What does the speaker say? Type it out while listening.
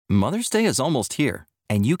Mother's Day is almost here,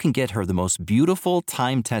 and you can get her the most beautiful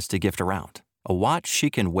time-tested gift around, a watch she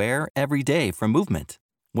can wear every day from Movement.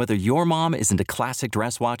 Whether your mom is into classic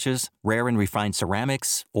dress watches, rare and refined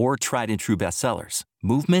ceramics, or tried-and-true bestsellers,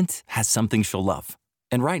 Movement has something she'll love.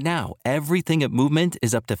 And right now, everything at Movement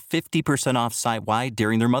is up to 50% off site-wide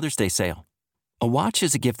during their Mother's Day sale. A watch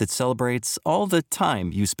is a gift that celebrates all the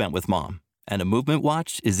time you spent with mom, and a Movement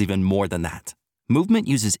watch is even more than that. Movement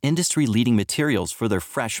uses industry-leading materials for their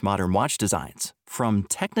fresh modern watch designs, from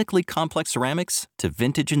technically complex ceramics to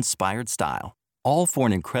vintage-inspired style, all for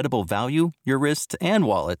an incredible value your wrist and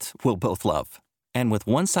wallet will both love. And with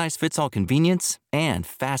one-size-fits-all convenience and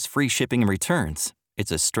fast free shipping and returns,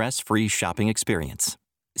 it's a stress-free shopping experience.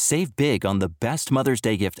 Save big on the best Mother's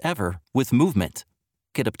Day gift ever with Movement.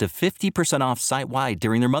 Get up to 50% off site-wide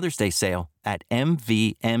during their Mother's Day sale at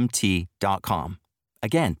mvmt.com.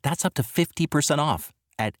 Again, that's up to 50% off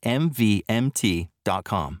at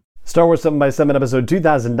mvmt.com. Star Wars 7x7 episode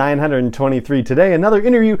 2923 today. Another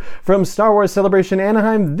interview from Star Wars Celebration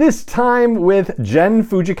Anaheim, this time with Jen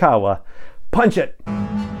Fujikawa. Punch it!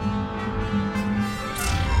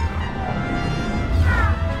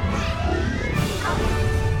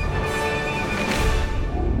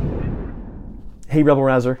 Hey Rebel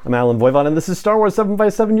Rouser, I'm Alan Voivod, and this is Star Wars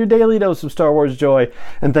 7x7, your daily dose of Star Wars joy,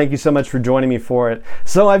 and thank you so much for joining me for it.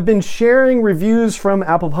 So I've been sharing reviews from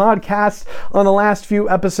Apple Podcasts on the last few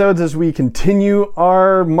episodes as we continue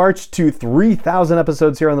our march to 3,000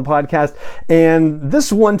 episodes here on the podcast, and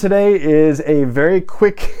this one today is a very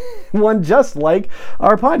quick one, just like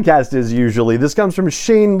our podcast is usually. This comes from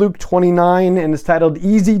Shane Luke 29 and is titled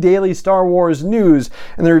Easy Daily Star Wars News,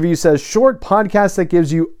 and the review says, short podcast that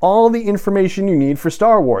gives you all the information you need for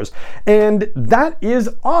Star Wars. And that is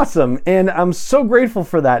awesome, and I'm so grateful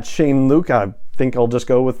for that, Shane Luke. I think I'll just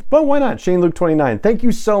go with, well, why not? Shane Luke 29. Thank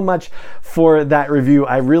you so much for that review.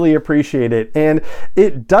 I really appreciate it. And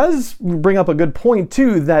it does bring up a good point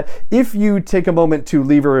too, that if you take a moment to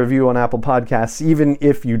leave a review on Apple Podcasts, even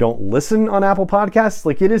if you don't listen on Apple Podcasts,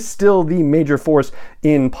 like it is still the major force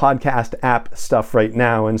in podcast app stuff right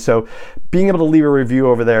now. And so being able to leave a review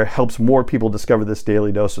over there helps more people discover this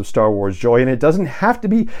daily dose of Star Wars joy. And it doesn't have to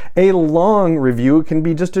be a long review. It can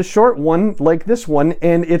be just a short one like this one,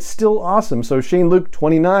 and it's still awesome. So Shane Luke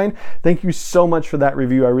 29, thank you so much for that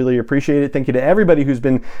review. I really appreciate it. Thank you to everybody who's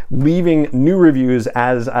been leaving new reviews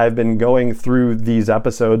as I've been going through these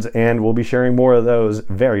episodes, and we'll be sharing more of those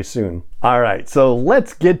very soon. All right, so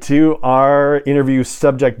let's get to our interview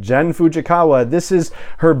subject, Jen Fujikawa. This is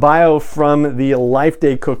her bio from the Life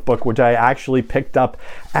Day cookbook, which I actually picked up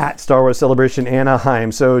at Star Wars Celebration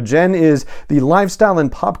Anaheim. So Jen is the lifestyle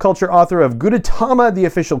and pop culture author of Gudetama, the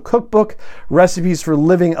official cookbook, Recipes for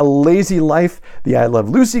Living a Lazy Life, the I Love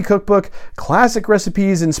Lucy cookbook, classic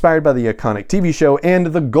recipes inspired by the iconic TV show, and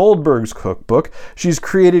the Goldbergs cookbook. She's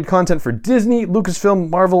created content for Disney,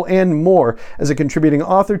 Lucasfilm, Marvel, and more. As a contributing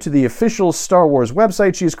author to the official Star Wars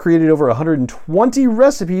website, she has created over 120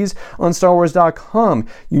 recipes on StarWars.com.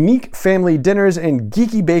 Unique family dinners and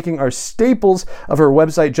geeky baking are staples of her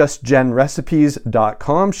website,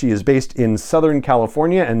 JustJenRecipes.com. She is based in Southern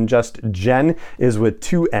California, and Just Jen is with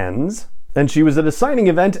 2 N's. And she was at a signing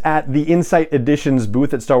event at the Insight Editions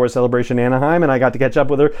booth at Star Wars Celebration Anaheim, and I got to catch up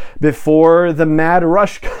with her before the mad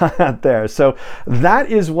rush got there. So that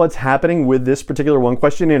is what's happening with this particular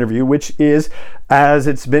one-question interview, which is, as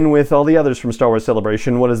it's been with all the others from Star Wars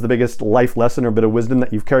Celebration, what is the biggest life lesson or bit of wisdom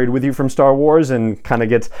that you've carried with you from Star Wars, and kind of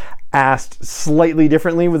gets asked slightly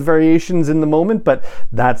differently with variations in the moment, but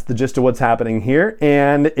that's the gist of what's happening here,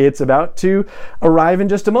 and it's about to arrive in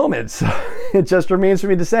just a moment. So it just remains for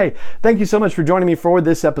me to say thank you so much for joining me for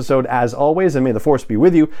this episode as always, and may the Force be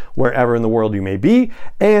with you wherever in the world you may be.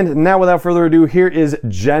 And now, without further ado, here is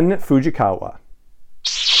Jen Fujikawa.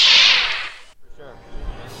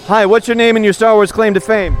 Hi, what's your name and your Star Wars claim to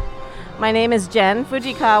fame? My name is Jen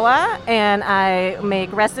Fujikawa, and I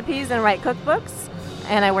make recipes and write cookbooks,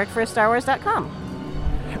 and I work for StarWars.com.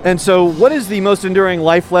 And so what is the most enduring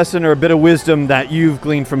life lesson or a bit of wisdom that you've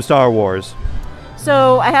gleaned from Star Wars?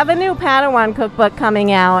 So I have a new Padawan cookbook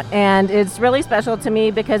coming out, and it's really special to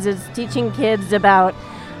me because it's teaching kids about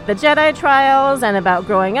the Jedi trials and about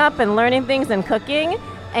growing up and learning things and cooking.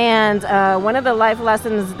 And one of the life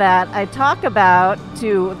lessons that I talk about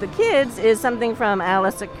to the kids is something from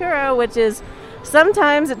Alice Sakura, which is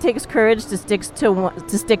sometimes it takes courage to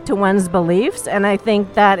stick to one's beliefs, and I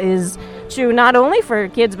think that is true not only for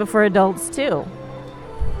kids but for adults too.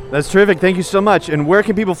 That's terrific. Thank you so much. And where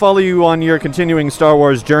can people follow you on your continuing Star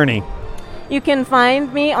Wars journey? You can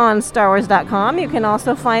find me on StarWars.com. You can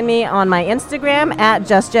also find me on my Instagram at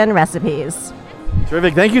JustJenRecipes.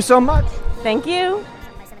 Terrific. Thank you so much. Thank you.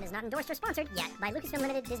 not endorsed or sponsored yet by Lucasfilm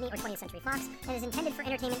Limited, Disney, or 20th Century Fox, and is intended for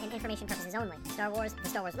entertainment and information purposes only. Star Wars, the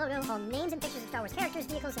Star Wars logo, all names and pictures of Star Wars characters,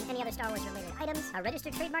 vehicles, and any other Star Wars related items are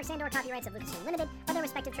registered trademarks and/or copyrights of Lucasfilm Limited, or their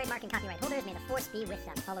respective trademark and copyright holders. May the force be with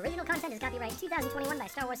them. All original content is copyright 2021 by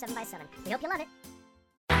Star Wars 7x7. We hope you love it.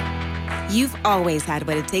 You've always had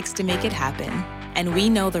what it takes to make it happen, and we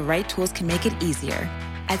know the right tools can make it easier.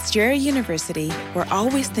 At Strayer University, we're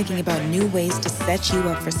always thinking about new ways to set you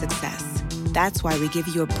up for success. That's why we give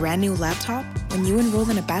you a brand new laptop when you enroll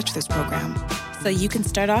in a bachelor's program, so you can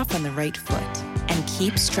start off on the right foot and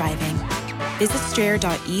keep striving. Visit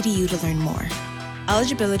strayer.edu to learn more.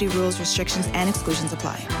 Eligibility rules, restrictions, and exclusions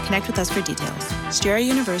apply. Connect with us for details. Strayer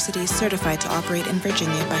University is certified to operate in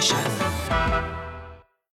Virginia by Chev.